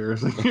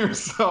embarrassing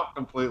yourself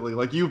completely.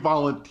 Like you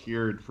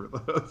volunteered for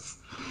this.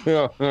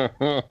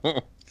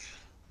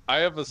 I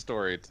have a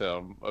story,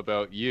 Tim,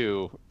 about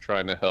you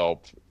trying to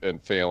help and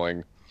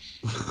failing.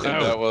 And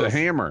that was the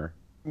hammer.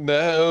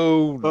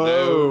 No.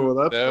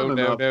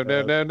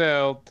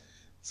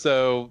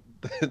 So,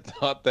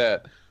 not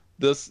that.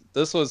 This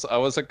was, I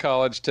was at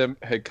college. Tim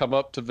had come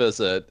up to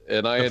visit,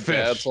 and I had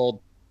Dad's old.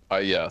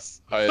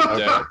 Yes, I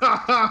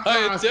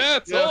had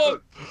Dad's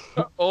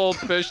old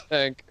fish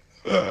tank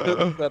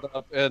set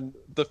up, and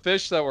the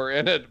fish that were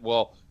in it,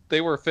 well,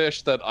 they were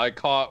fish that I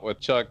caught with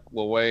Chuck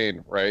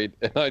LaWayne, right?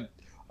 And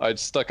I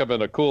stuck them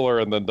in a cooler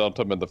and then dumped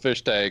them in the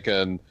fish tank,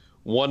 and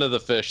one of the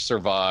fish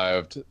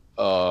survived,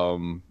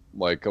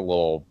 like a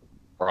little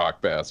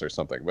rock bass or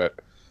something.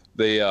 But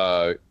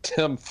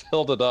Tim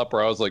filled it up,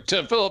 or I was like,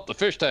 Tim, fill up the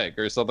fish tank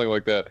or something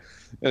like that.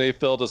 And he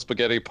filled a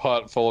spaghetti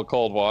pot full of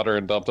cold water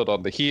and dumped it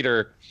on the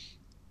heater.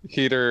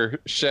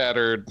 Heater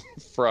shattered,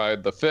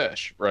 fried the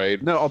fish,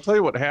 right? No, I'll tell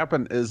you what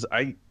happened is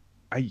I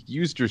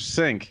used your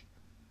sink,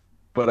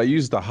 but I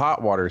used the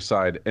hot water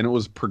side, and it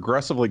was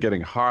progressively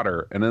getting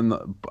hotter. And then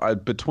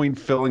between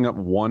filling up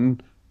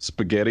one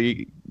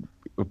spaghetti,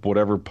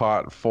 whatever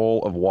pot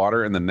full of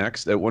water, and the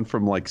next, it went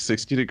from like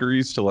 60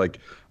 degrees to like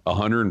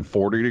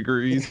 140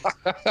 degrees,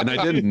 and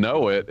I didn't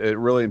know it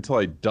really until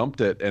I dumped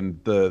it, and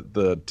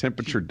the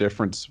temperature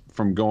difference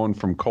from going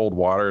from cold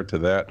water to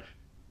that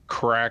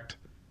cracked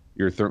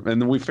your and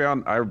then we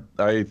found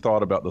I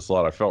thought about this a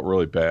lot. I felt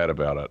really bad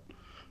about it.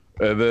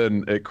 And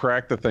then it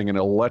cracked the thing and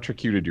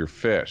electrocuted your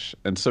fish.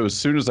 And so as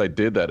soon as I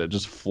did that, it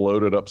just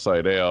floated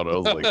upside down. I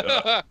was like,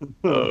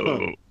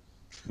 oh,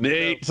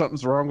 Nate,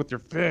 something's wrong with your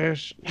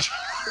fish.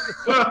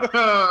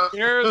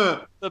 Here's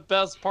the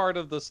best part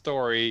of the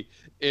story,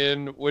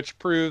 which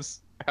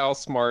proves how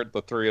smart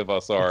the three of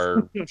us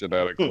are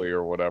genetically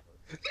or whatever.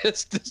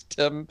 It's just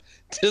Tim.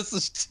 This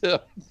is Tim.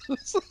 I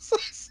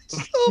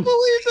don't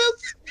believe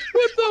this.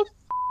 What the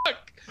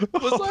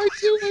fuck was I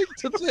doing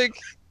to think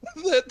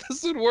that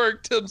this would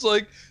work? Tim's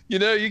like, you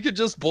could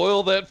just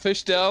boil that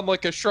fish down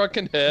like a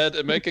shrunken head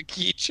and make a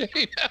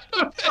keychain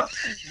out of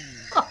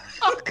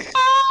it.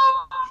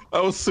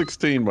 I was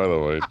 16, by the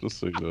way, just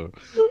so you know.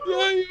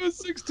 Yeah, he was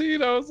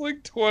 16. I was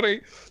like 20.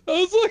 I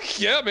was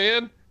like, yeah,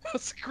 man.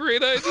 That's a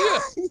great idea.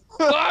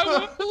 I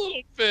want a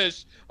little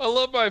fish. I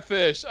love my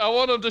fish. I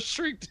want them to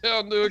shrink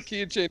down to a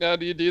keychain. How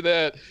do you do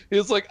that? He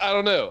was like, I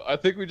don't know. I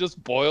think we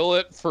just boil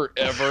it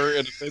forever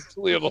and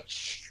eventually it'll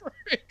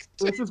shrink.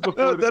 This is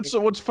before that's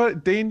what's funny.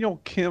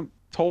 Daniel Kemp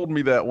told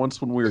me that once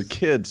when we were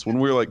kids, when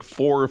we were like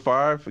 4 or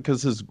 5,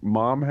 because his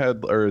mom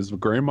had, or his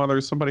grandmother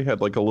or somebody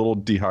had like a little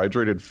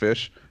dehydrated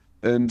fish.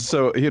 And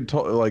so he had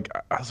told, like,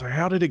 I was like,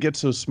 how did it get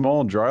so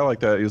small and dry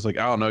like that? He was like,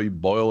 I don't know. You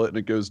boil it and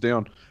it goes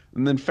down.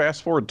 And then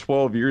fast forward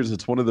 12 years,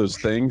 it's one of those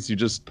things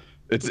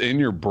it's in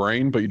your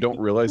brain, but you don't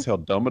realize how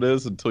dumb it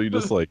is until you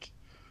just like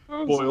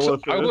boil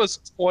it. I was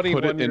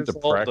 21 years into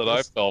old practice. that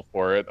I fell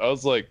for it. I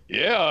was like,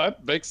 yeah,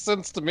 it makes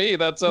sense to me.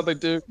 That's how they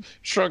do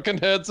shrunken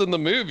heads in the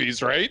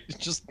movies, right?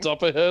 Just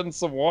dump a head in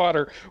some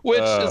water,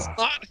 which is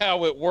not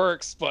how it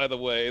works, by the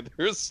way.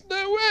 There's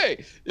no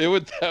way.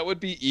 That would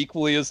be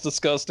equally as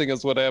disgusting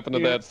as what happened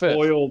to that fish.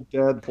 Boiled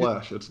dead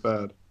flesh. It's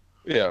bad.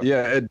 Yeah.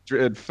 Yeah,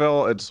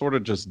 it sort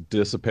of just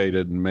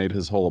dissipated and made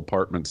his whole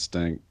apartment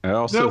stink. I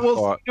also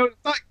thought it's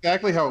not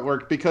exactly how it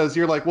worked, because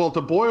you're like, well,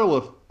 to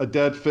boil a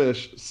dead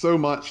fish so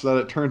much that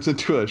it turns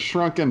into a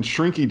shrunken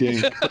shrinky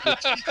dink,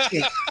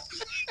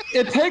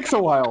 it takes a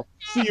while.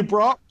 So you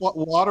brought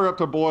water up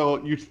to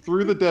boil, you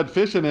threw the dead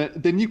fish in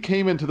it, then you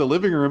came into the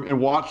living room and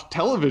watched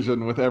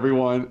television with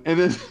everyone, and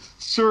then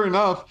sure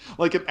enough,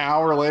 like an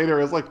hour later,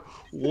 it's like,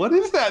 what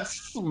is that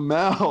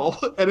smell?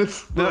 And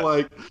it's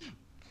like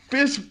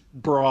fish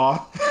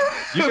broth.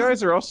 You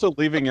guys are also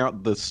leaving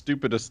out the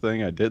stupidest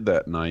thing I did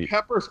that night.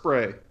 Pepper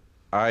spray.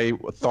 I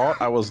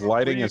thought I was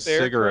lighting a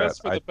cigarette.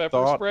 I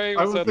thought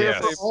I was there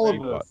for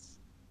all of this.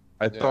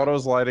 I thought I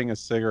was lighting a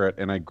cigarette,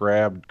 and I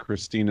grabbed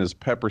Christina's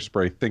pepper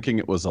spray thinking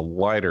it was a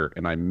lighter,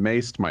 and I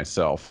maced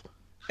myself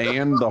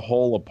and the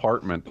whole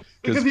apartment.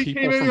 Because he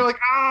came in and you're like,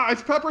 I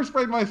pepper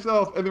sprayed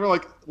myself. And they were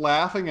like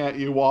laughing at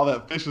you while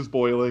that fish is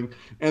boiling.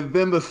 And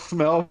then the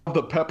smell of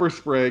the pepper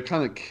spray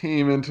kind of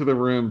came into the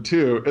room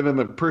too. And then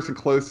the person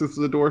closest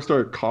to the door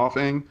started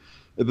coughing.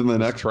 And then the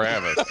next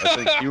Travis, I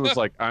think he was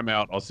like, I'm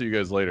out. I'll see you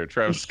guys later.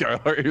 Travis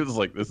Skylar, he was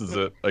like, this is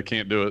it. I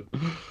can't do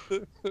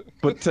it.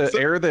 But to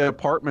air the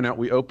apartment out,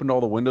 we opened all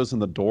the windows and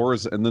the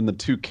doors, and then the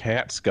 2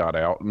 cats got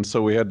out. And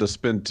so we had to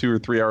spend 2 or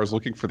 3 hours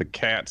looking for the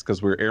cats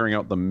because we were airing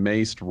out the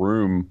maced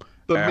room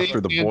after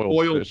the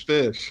boiled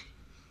fish.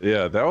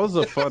 Yeah, that was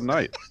a fun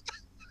night.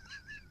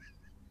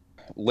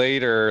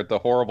 Later, the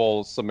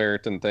horrible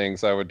Samaritan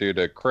things I would do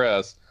to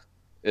Chris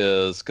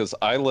is because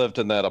I lived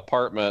in that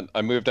apartment.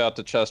 I moved out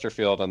to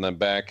Chesterfield and then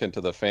back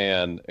into the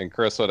Fan, and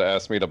Chris would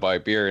ask me to buy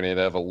beer, and he'd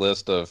have a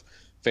list of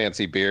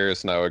fancy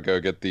beers, and I would go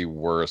get the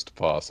worst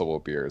possible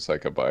beers I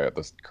could buy at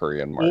the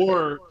Korean market.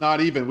 Or not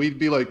even. We'd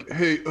be like,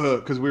 hey,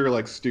 because we were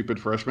like stupid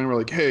freshmen. We're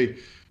like, hey,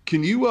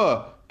 can you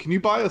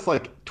buy us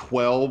like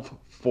 12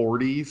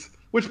 40s?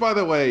 Which, by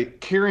the way,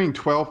 carrying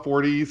 12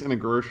 40s in a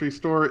grocery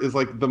store is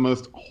like the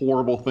most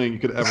horrible thing you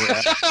could ever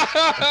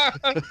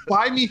ask.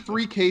 Buy me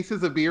 3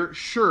 cases of beer.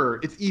 Sure,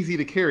 it's easy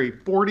to carry.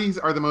 40s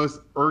are the most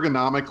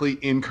ergonomically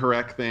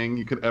incorrect thing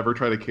you could ever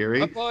try to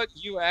carry. I thought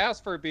you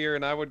asked for beer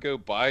and I would go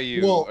buy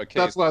you a case.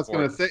 That's what I was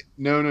going to say.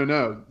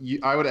 No.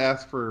 I would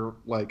ask for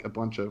like a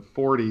bunch of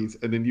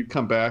 40s, and then you'd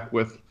come back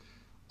with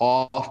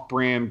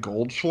off-brand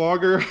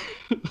Goldschlager.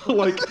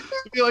 Like,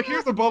 be like,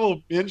 here's a bottle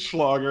of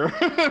Mintschlager.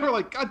 And we're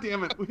like, God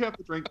damn it, we have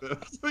to drink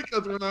this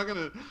because we're not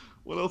gonna.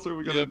 What else are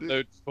we gonna do?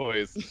 No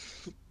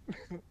choice.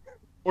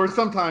 Or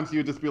sometimes you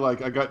would just be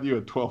like, I got you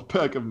a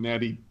 12-pack of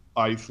Natty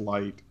Ice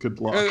Light. Good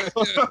luck.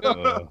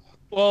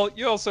 Well,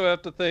 you also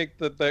have to think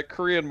that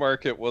Korean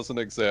market wasn't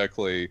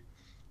exactly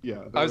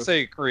Yeah. I would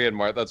say Korean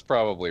market. That's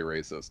probably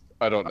racist.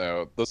 I don't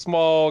know. The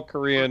small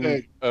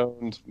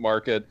Korean-owned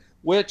market,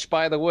 which,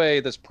 by the way,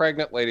 this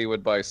pregnant lady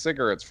would buy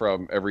cigarettes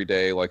from every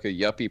day, like a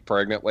yuppie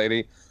pregnant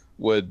lady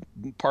would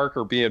park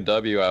her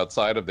BMW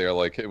outside of there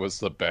like it was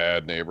the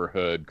bad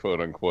neighborhood, quote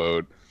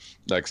unquote,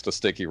 next to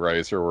Sticky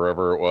Rice or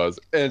wherever it was.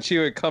 And she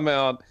would come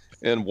out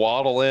and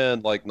waddle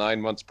in like 9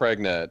 months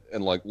pregnant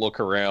and like look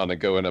around and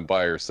go in and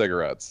buy her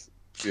cigarettes,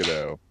 you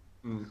know.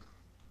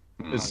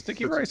 Is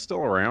Sticky Rice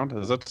still around?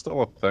 Is that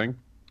still a thing?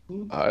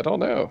 I don't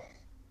know.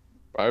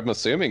 I'm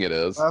assuming it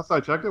is. Last I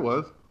checked, it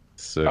was.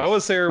 Sick. I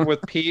was there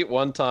with Pete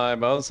one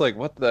time. I was like,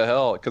 what the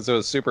hell? Because it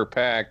was super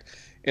packed.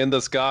 And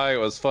this guy, it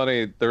was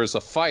funny. There was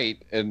a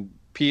fight, and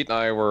Pete and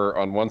I were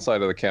on one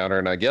side of the counter,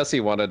 and I guess he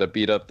wanted to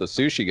beat up the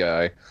sushi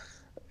guy.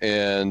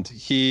 And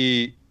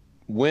he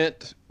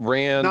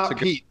ran Not to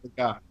Pete, the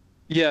guy.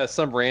 Yeah,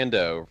 some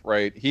rando,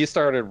 right? He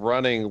started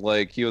running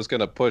like he was going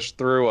to push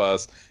through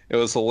us. It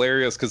was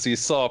hilarious because he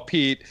saw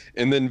Pete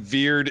and then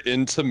veered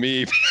into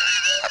me.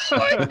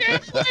 Like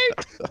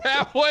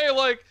halfway,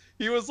 like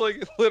he was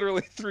like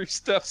literally 3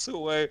 steps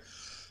away.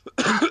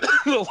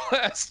 The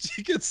last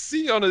you could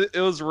see on it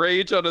was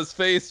rage on his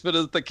face, but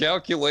it's the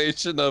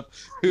calculation of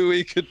who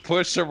he could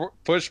push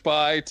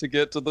by to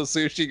get to the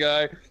sushi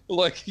guy.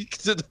 Like he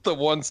did the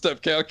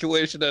 1-step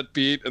calculation at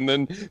Pete and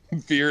then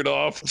veered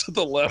off to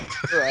the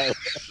left. Right.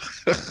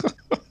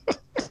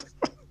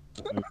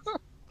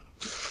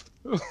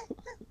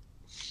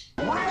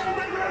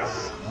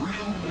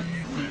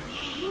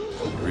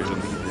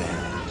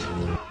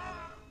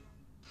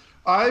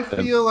 I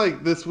feel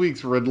like this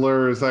week's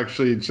Riddler is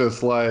actually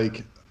just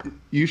like,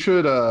 you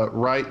should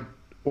write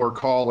or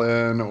call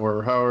in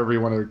or however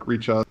you want to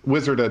reach us,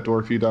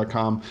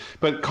 wizard@dorfu.com.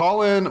 But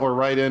call in or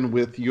write in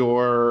with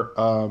your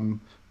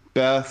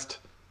best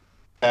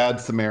Bad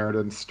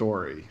Samaritan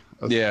story.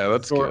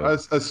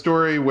 A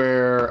story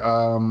where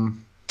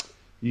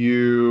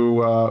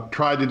you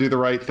tried to do the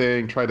right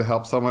thing, tried to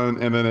help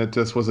someone, and then it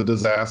just was a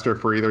disaster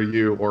for either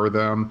you or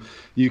them.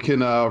 You can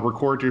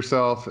record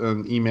yourself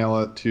and email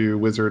it to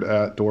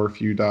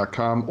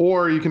wizard@dorfu.com,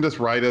 or you can just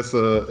write us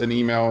an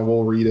email and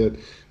we'll read it.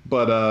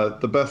 But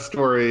the best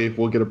story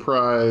will get a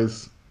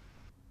prize.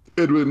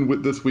 Edwin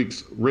with this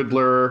week's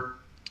Riddler,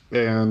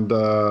 and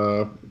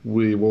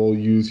we will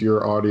use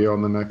your audio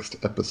on the next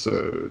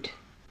episode.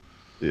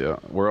 Yeah,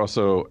 we're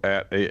also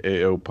at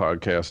AAO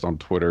Podcast on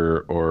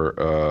Twitter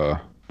or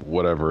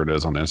whatever it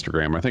is on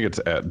Instagram. I think it's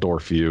at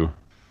Dorfyu,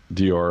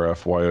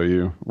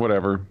 DRFYOU,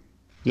 whatever.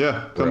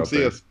 Yeah, come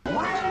see us.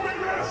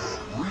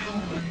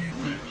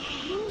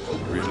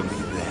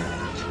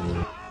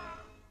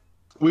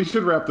 We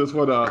should wrap this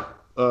one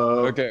up.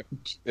 Okay.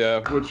 Yeah.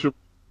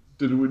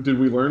 Did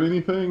we learn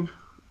anything?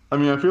 I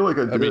mean, I feel like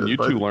I did. I mean, you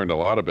two learned a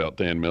lot about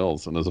Dan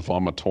Mills and his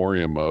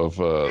vomitorium of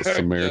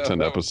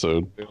Samaritan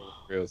episode.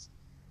 Yes.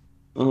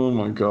 Oh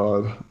my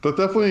god, that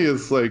definitely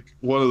is like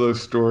one of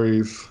those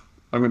stories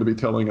I'm going to be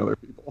telling other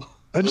people.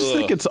 I just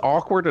think it's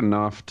awkward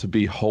enough to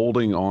be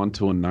holding on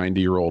to a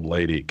 90-year-old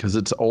lady because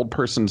it's old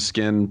person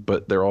skin,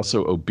 but they're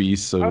also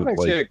obese. So I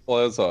think she had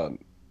clothes on.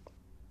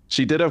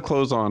 She did have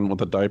clothes on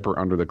with a diaper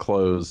under the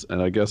clothes, and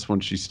I guess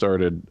when she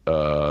started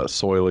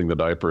soiling the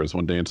diaper is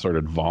when Dan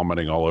started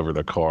vomiting all over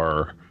the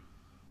car,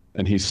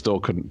 and he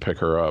still couldn't pick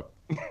her up.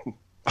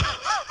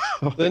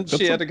 Then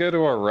she had to go to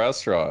a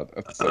restaurant.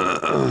 That's so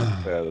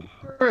bad.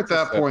 At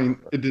that point,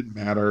 it didn't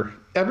matter.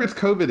 It's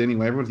COVID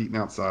anyway. Everyone's eating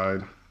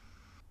outside.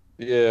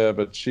 Yeah,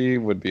 but she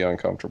would be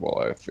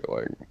uncomfortable, I feel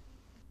like.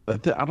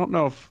 I don't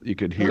know if you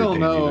could hear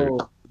Dan either.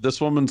 This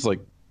woman's like,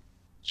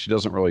 she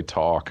doesn't really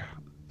talk.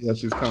 Yeah,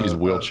 she's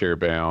wheelchair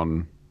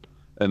bound,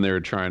 and they're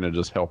trying to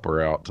just help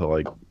her out to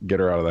like get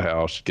her out of the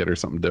house, get her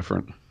something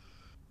different.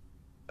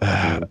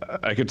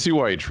 I could see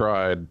why he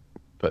tried,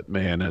 but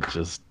man, it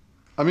just.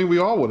 I mean, we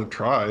all would have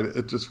tried.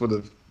 It just would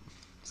have.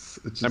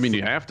 I mean,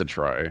 you have to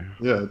try.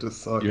 Yeah, it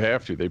just sucks. You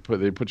have to. They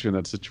put you in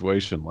that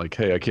situation. Like,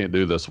 hey, I can't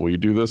do this. Will you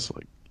do this?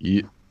 Like,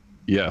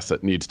 yes,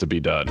 it needs to be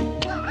done.